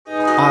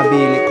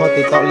บีลิคอ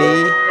ติตอลี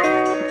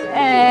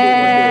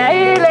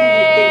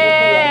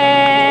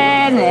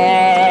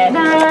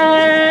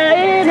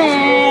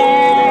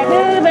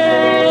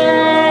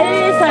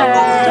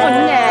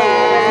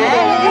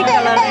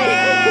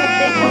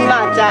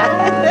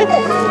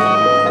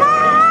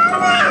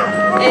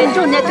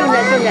จุนเ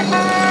นี่ย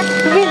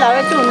พี่เรา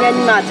จุนเนี่ย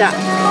มาจ้ะ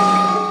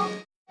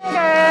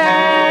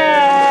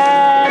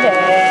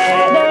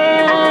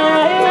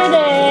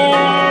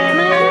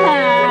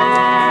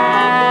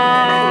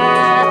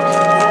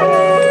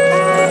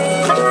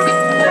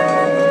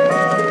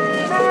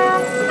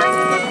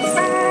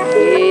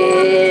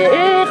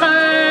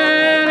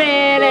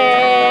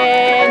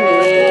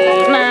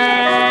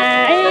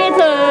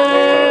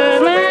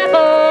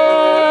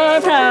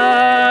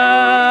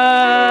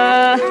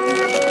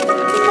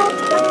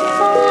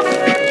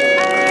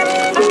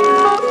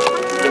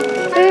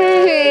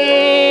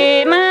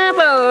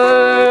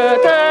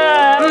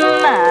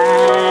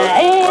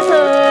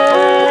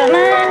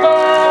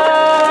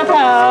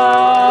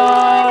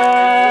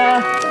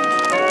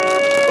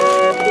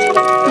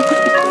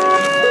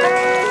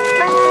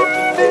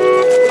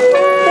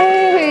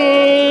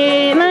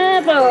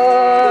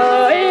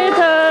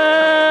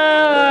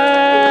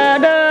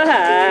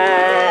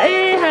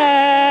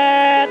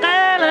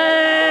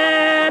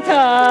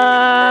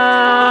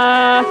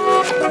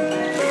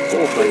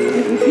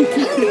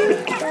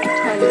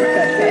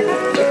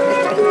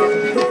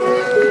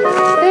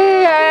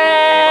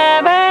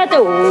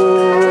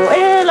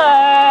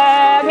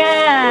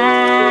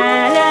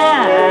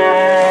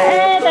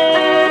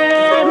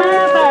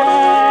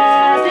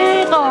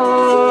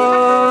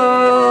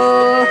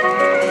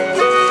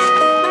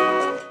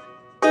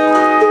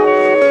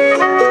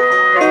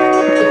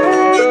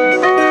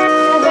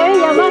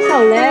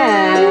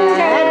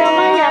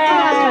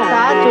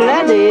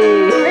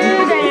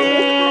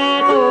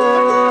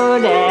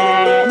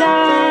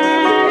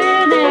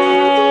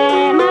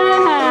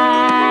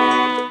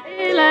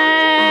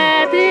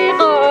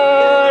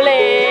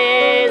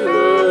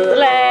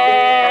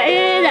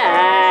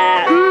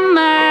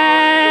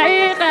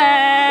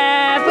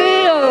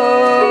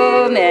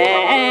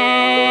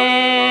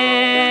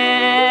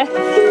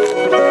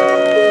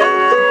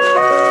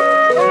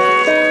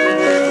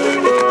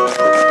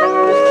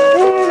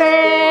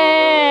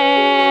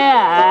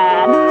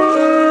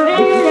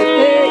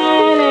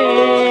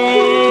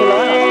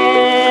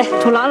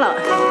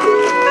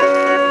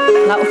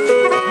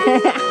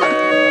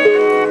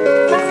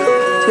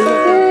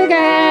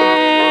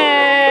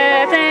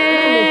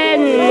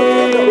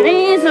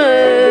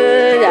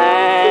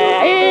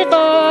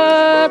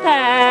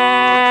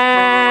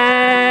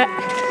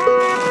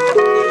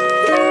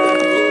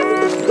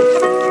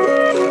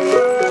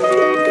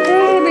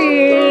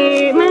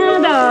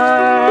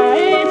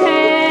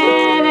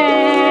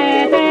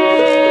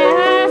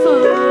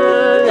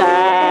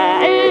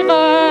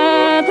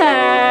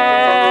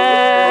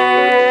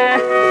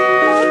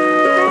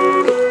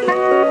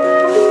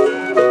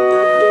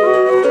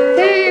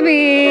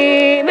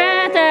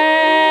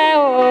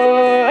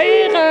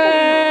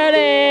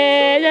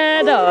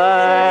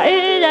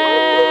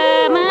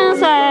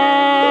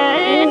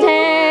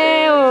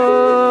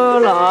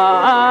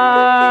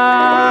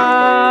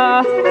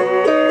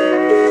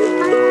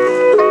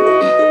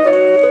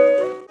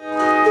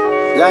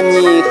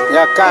Ganyi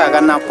yaka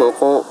kana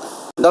poko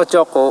do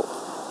choko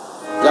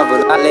ya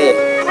bulale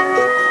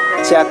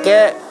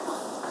chake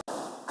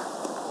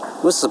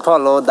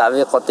muspolo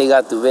dawe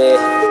kotiga tuwe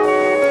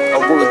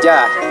obuja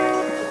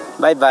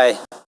bye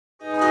bye